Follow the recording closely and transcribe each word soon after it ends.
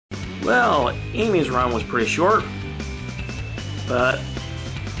Well, Amy's run was pretty short, but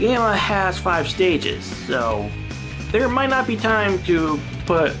Gamma has 5 stages, so there might not be time to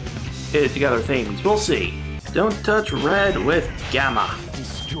put it together things. We'll see. Don't touch red with Gamma.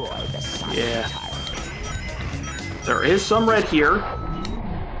 Yeah. There is some red here.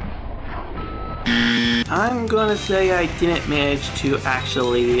 I'm gonna say I didn't manage to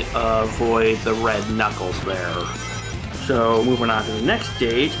actually avoid the red knuckles there. So moving on to the next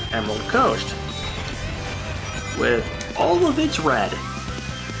stage, Emerald Coast. With all of its red.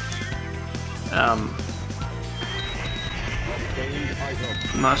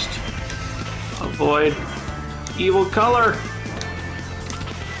 Must avoid evil color.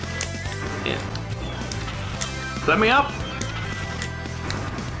 Yeah. Let me up.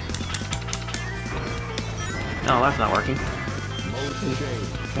 No, that's not working.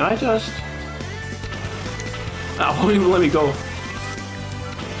 Can I just... Oh, won't even let me go.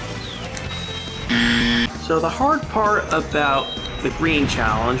 So the hard part about the green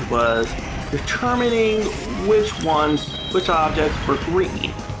challenge was determining which objects were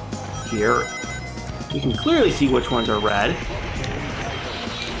green. Here, you can clearly see which ones are red,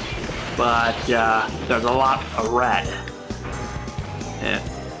 but there's a lot of red.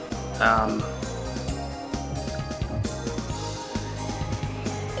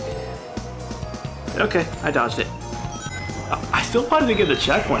 Okay, I dodged it. I still wanted to get the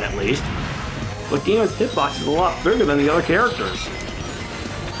checkpoint at least, but Gamma's hitbox is a lot bigger than the other characters.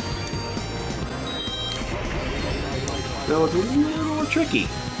 So it's a little more tricky.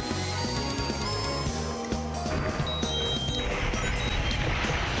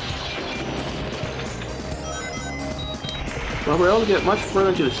 Well, we're able to get much further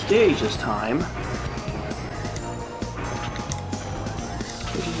into the stage this time,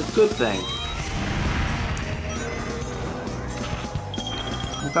 which is a good thing.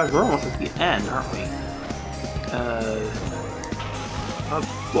 In fact, we're almost at the end, aren't we?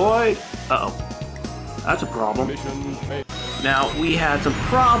 Boy! Uh-oh. That's a problem. Now, we had some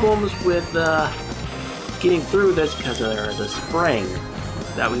problems with getting through this because there's a spring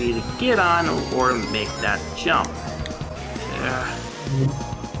that we need to get on or make that jump.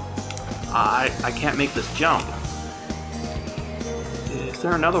 I can't make this jump. Is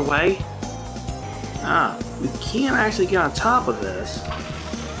there another way? Ah, we can't actually get on top of this.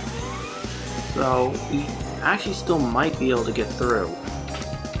 So, we actually still might be able to get through.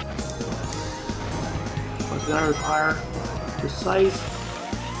 What's going to require? Precise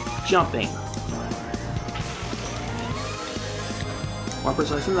jumping. More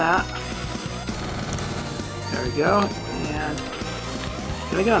precise than that. There we go. And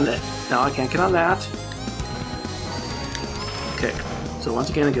can I get on that? No, I can't get on that. Okay. So once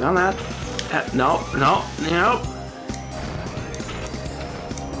again, I get on that. No.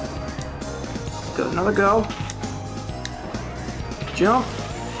 Go, another go. Jump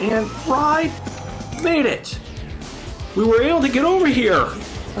and ride. Made it. We were able to get over here.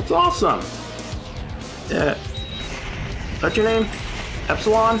 That's awesome. What's your name?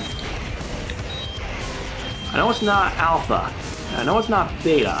 Epsilon? I know it's not Alpha. I know it's not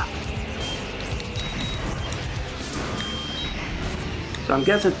Beta. So I'm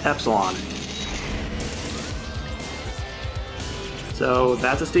guessing it's Epsilon. So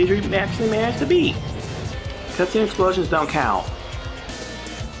that's a stage we actually managed to beat. Cutscene explosions don't count.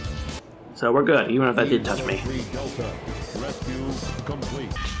 So we're good, even if that did touch me.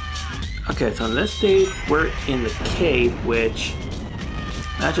 Okay, so in this stage, we're in the cave, which...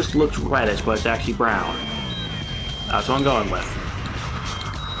 that just looks reddish, but it's actually brown. That's what I'm going with.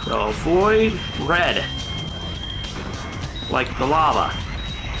 So avoid red. Like the lava.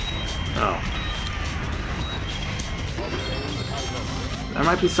 Oh. There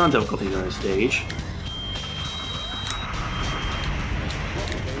might be some difficulties in this stage.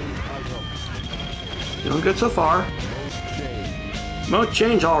 Doing good so far. Mode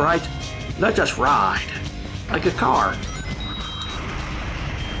change, alright. Let's just ride. Like a car.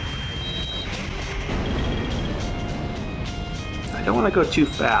 I don't want to go too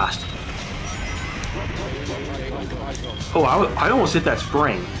fast. Oh, I almost hit that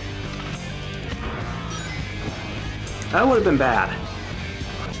spring. That would have been bad.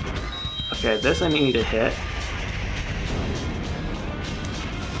 Okay, this I need to hit.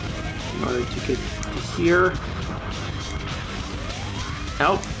 In order to get to here.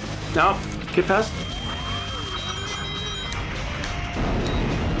 Nope. Nope. Get past.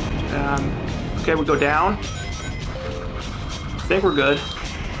 Okay, we go down. I think we're good.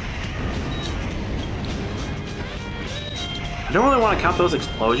 I don't really want to count those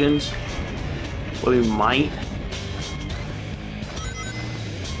explosions. Well, we might.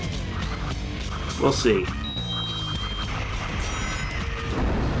 We'll see.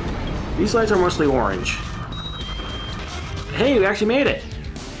 These lights are mostly orange. Hey, we actually made it!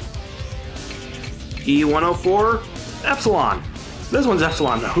 E104 Epsilon. This one's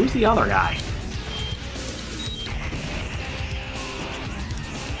Epsilon, though. Who's the other guy?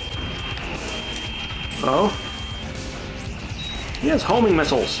 Oh? He has homing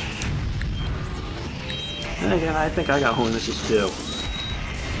missiles. And again, I think I got homing missiles too.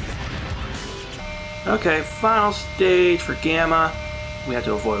 Okay, final stage for Gamma. We have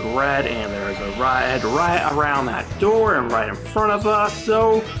to avoid red, and there's a red right around that door and right in front of us.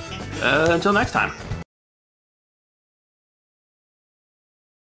 So, until next time.